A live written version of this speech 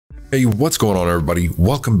Hey, what's going on, everybody?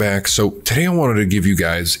 Welcome back. So today I wanted to give you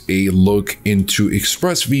guys a look into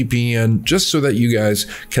ExpressVPN just so that you guys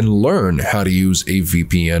can learn how to use a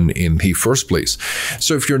VPN in the first place.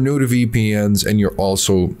 So if you're new to VPNs and you're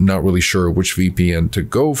also not really sure which VPN to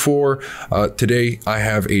go for, today I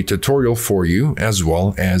have a tutorial for you as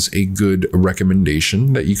well as a good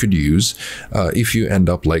recommendation that you could use if you end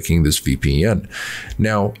up liking this VPN.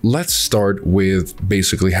 Now, let's start with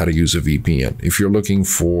basically how to use a VPN. If you're looking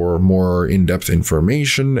for more in-depth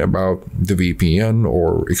information about the VPN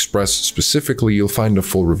or Express specifically, you'll find a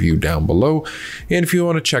full review down below. And if you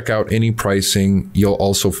want to check out any pricing, you'll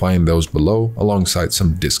also find those below alongside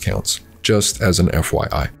some discounts, just as an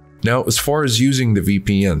FYI. Now, as far as using the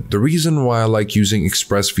VPN, the reason why I like using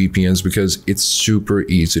ExpressVPN is because it's super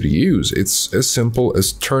easy to use. It's as simple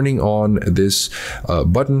as turning on this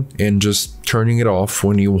button and just turning it off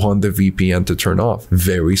when you want the VPN to turn off.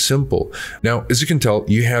 Very simple. Now, as you can tell,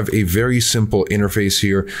 you have a very simple interface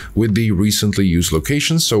here with the recently used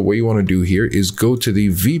locations. So what you want to do here is go to the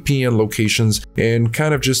VPN locations and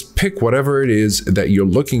kind of just pick whatever it is that you're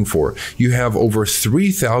looking for. You have over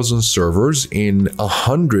 3,000 servers in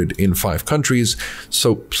 105 countries.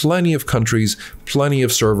 So plenty of countries, plenty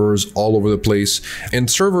of servers all over the place,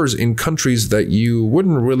 and servers in countries that you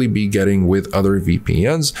wouldn't really be getting with other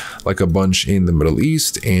VPNs, like a bunch in the Middle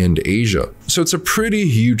East and Asia. So it's a pretty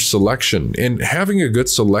huge selection, and having a good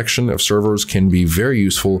selection of servers can be very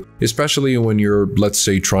useful, especially when you're, let's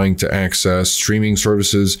say, trying to access streaming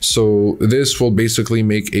services. So this will basically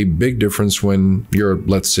make a big difference when you're,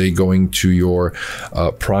 let's say, going to your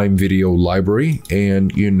Prime Video library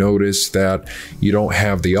and you notice that you don't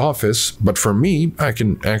have The Office. But for me, I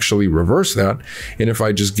can actually reverse that, and if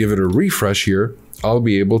I just give it a refresh here, I'll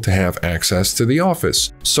be able to have access to The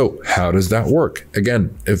Office. So how does that work?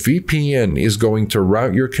 Again, a VPN is going to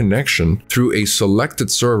route your connection through a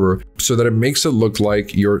selected server so that it makes it look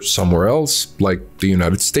like you're somewhere else, like the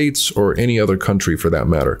United States or any other country for that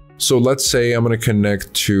matter. So let's say I'm going to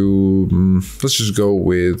connect to, let's just go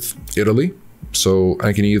with Italy. So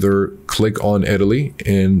I can either click on Italy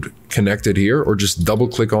and connect it here, or just double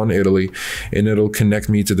click on Italy and it'll connect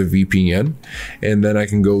me to the VPN. And then I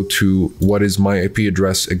can go to what is my IP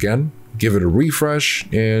address again, give it a refresh,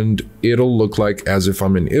 and it'll look like as if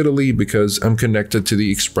I'm in Italy because I'm connected to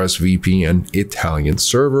the ExpressVPN Italian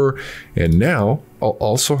server. And now I'll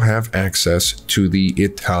also have access to the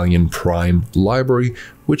Italian Prime library,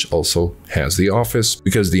 which also has The Office,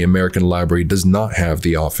 because the American library does not have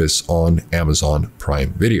The Office on Amazon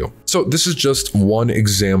Prime Video. So this is just one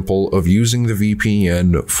example of using the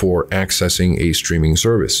VPN for accessing a streaming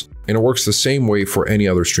service. And it works the same way for any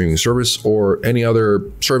other streaming service or any other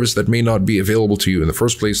service that may not be available to you in the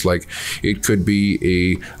first place. Like it could be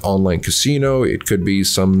a online casino, it could be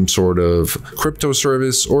some sort of crypto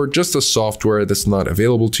service, or just a software that's not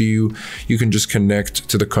available to you. You can just connect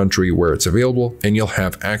to the country where it's available and you'll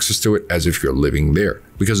have access to it as if you're living there,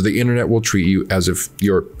 because the internet will treat you as if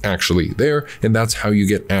you're actually there. And that's how you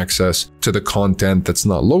get access to the content that's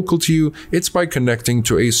not local to you. It's by connecting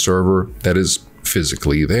to a server that is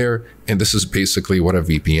physically there. And this is basically what a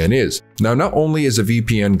VPN is. Now, not only is a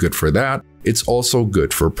VPN good for that, it's also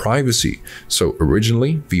good for privacy. So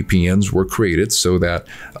originally, VPNs were created so that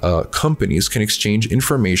companies can exchange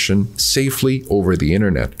information safely over the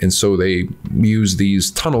internet. And so they use these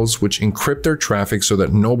tunnels which encrypt their traffic so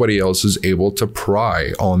that nobody else is able to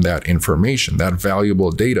pry on that information, that valuable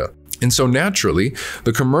data. And so naturally,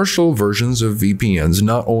 the commercial versions of VPNs,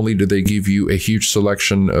 not only do they give you a huge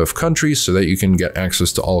selection of countries so that you can get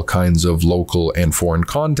access to all kinds of local and foreign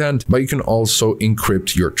content, but you can also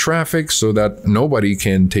encrypt your traffic so that nobody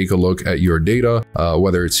can take a look at your data,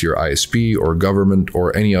 whether it's your ISP or government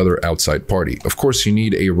or any other outside party. Of course, you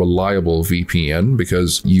need a reliable VPN,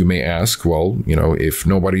 because you may ask, well, you know, if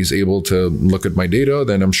nobody's able to look at my data,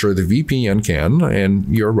 then I'm sure the VPN can, and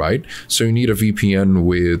you're right. So you need a VPN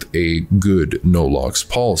with a good no-logs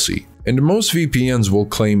policy. And most VPNs will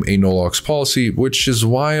claim a no-logs policy, which is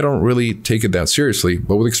why I don't really take it that seriously.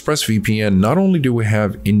 But with ExpressVPN, not only do we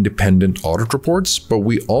have independent audit reports, but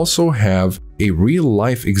we also have a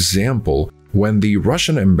real-life example. When the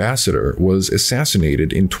Russian ambassador was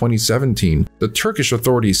assassinated in 2017, the Turkish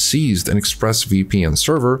authorities seized an ExpressVPN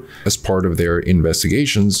server as part of their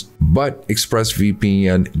investigations, but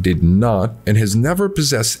ExpressVPN did not and has never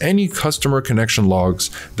possessed any customer connection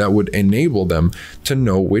logs that would enable them to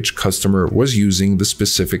know which customer was using the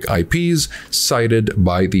specific IPs cited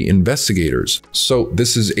by the investigators. So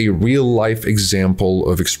this is a real-life example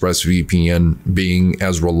of ExpressVPN being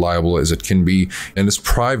as reliable as it can be and as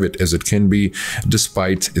private as it can be,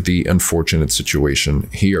 despite the unfortunate situation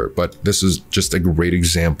here. But this is just a great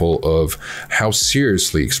example of how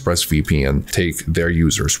seriously ExpressVPN take their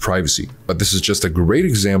users' privacy. But this is just a great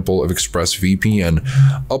example of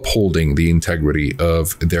ExpressVPN upholding the integrity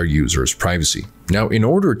of their users' privacy. Now, in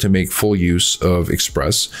order to make full use of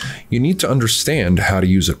Express, you need to understand how to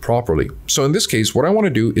use it properly. So in this case, what I want to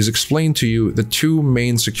do is explain to you the two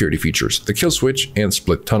main security features, the kill switch and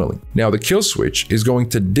split tunneling. Now, the kill switch is going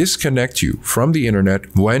to disconnect you from the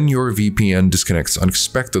internet when your VPN disconnects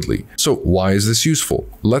unexpectedly. So why is this useful?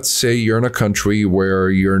 Let's say you're in a country where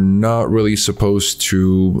you're not really supposed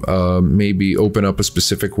to maybe open up a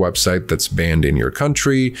specific website that's banned in your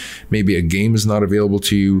country. Maybe a game is not available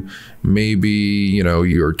to you. Maybe,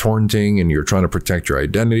 you're torrenting and you're trying to protect your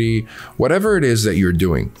identity, whatever it is that you're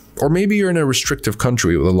doing. Or maybe you're in a restrictive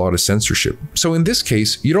country with a lot of censorship. So in this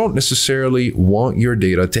case, you don't necessarily want your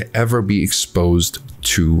data to ever be exposed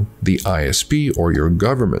to the ISP or your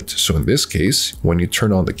government. So in this case, when you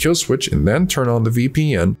turn on the kill switch and then turn on the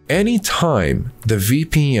VPN, anytime the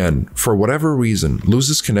VPN, for whatever reason,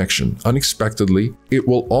 loses connection unexpectedly, it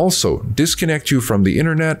will also disconnect you from the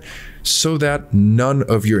internet so that none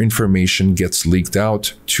of your information gets leaked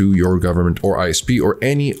out to your government or ISP or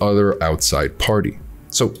any other outside party.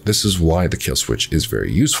 So this is why the kill switch is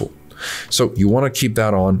very useful. So you want to keep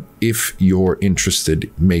that on if you're interested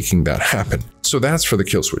in making that happen. So that's for the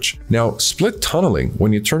kill switch. Now, split tunneling,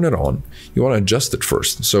 when you turn it on, you want to adjust it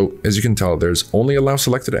first. So as you can tell, there's only allow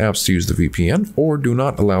selected apps to use the VPN or do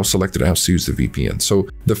not allow selected apps to use the VPN. So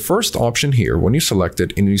the first option here, when you select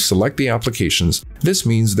it and you select the applications, this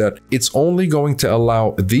means that it's only going to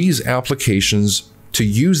allow these applications to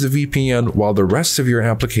use the VPN while the rest of your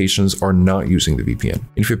applications are not using the VPN.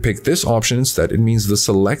 If you pick this option instead, it means the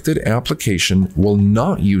selected application will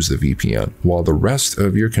not use the VPN while the rest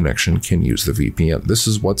of your connection can use the VPN. This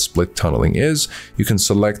is what split tunneling is. You can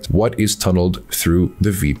select what is tunneled through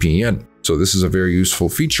the VPN. So this is a very useful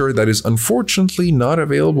feature that is unfortunately not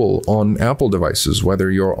available on Apple devices, whether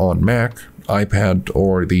you're on Mac, iPad,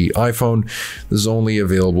 or the iPhone. This is only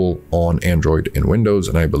available on Android and Windows,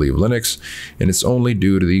 and I believe Linux, and it's only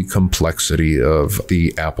due to the complexity of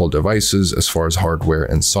the Apple devices as far as hardware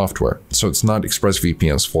and software. So it's not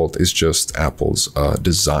ExpressVPN's fault, it's just Apple's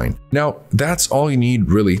design. Now, that's all you need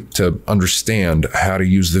really to understand how to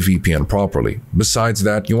use the VPN properly. Besides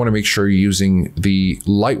that, you want to make sure you're using the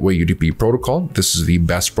lightweight UDP protocol. This is the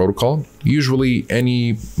best protocol. Usually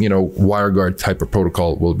any, WireGuard type of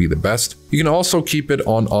protocol will be the best. You can also keep it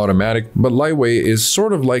on automatic, but lightweight is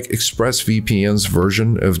sort of like ExpressVPN's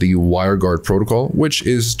version of the WireGuard protocol, which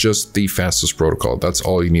is just the fastest protocol. That's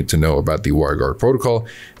all you need to know about the WireGuard protocol.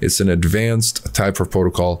 It's an advanced type of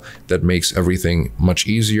protocol that makes everything much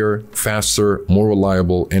easier, faster, more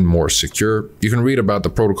reliable, and more secure. You can read about the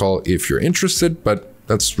protocol if you're interested, but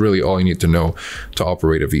that's really all you need to know to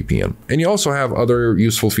operate a VPN. And you also have other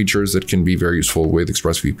useful features that can be very useful with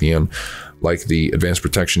ExpressVPN, like the advanced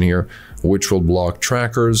protection here, which will block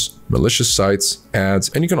trackers, malicious sites, ads,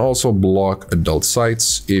 and you can also block adult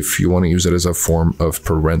sites if you want to use it as a form of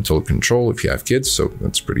parental control if you have kids. So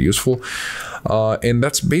that's pretty useful. And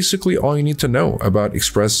that's basically all you need to know about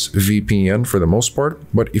ExpressVPN for the most part.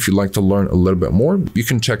 But if you'd like to learn a little bit more, you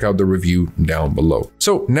can check out the review down below.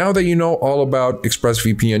 So now that you know all about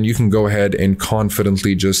ExpressVPN, you can go ahead and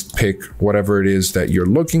confidently just pick whatever it is that you're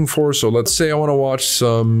looking for. So let's say I want to watch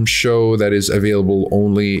some show that is available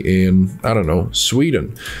only in, I don't know,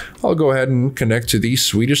 Sweden. I'll go ahead and connect to the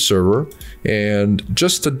Swedish server, and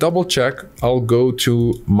just to double check, I'll go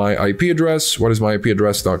to my IP address,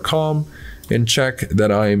 whatismyIPaddress.com, and check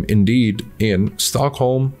that I'm indeed in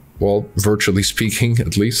Stockholm, well, virtually speaking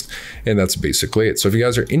at least, and that's basically it. So if you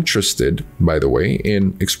guys are interested, by the way,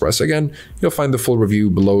 in Express, again, you'll find the full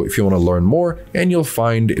review below if you want to learn more, and you'll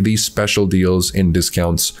find these special deals and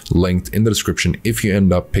discounts linked in the description if you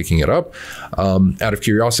end up picking it up. Out of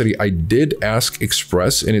curiosity, I did ask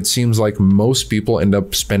Express, and it seems like most people end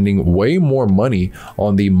up spending way more money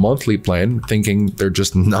on the monthly plan, thinking they're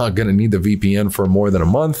just not going to need the VPN for more than a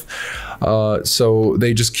month. So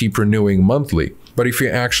they just keep renewing monthly. But if you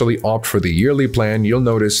actually opt for the yearly plan, you'll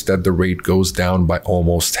notice that the rate goes down by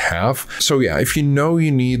almost half. So yeah, if you know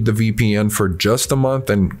you need the VPN for just a month,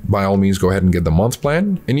 then by all means, go ahead and get the month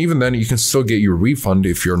plan. And even then, you can still get your refund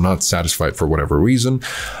if you're not satisfied for whatever reason.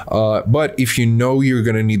 But if you know you're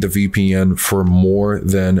going to need the VPN for more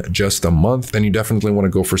than just a month, then you definitely want to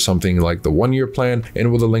go for something like the 1-year plan.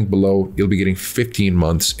 And with the link below, you'll be getting 15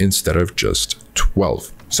 months instead of just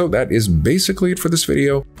 12. So that is basically it for this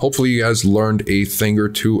video. Hopefully you guys learned a thing or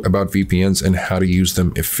two about VPNs and how to use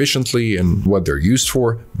them efficiently and what they're used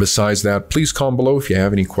for. Besides that, please comment below if you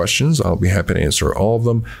have any questions. I'll be happy to answer all of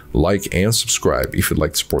them. Like and subscribe if you'd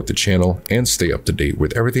like to support the channel and stay up to date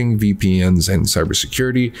with everything VPNs and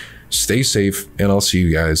cybersecurity. Stay safe, and I'll see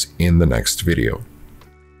you guys in the next video.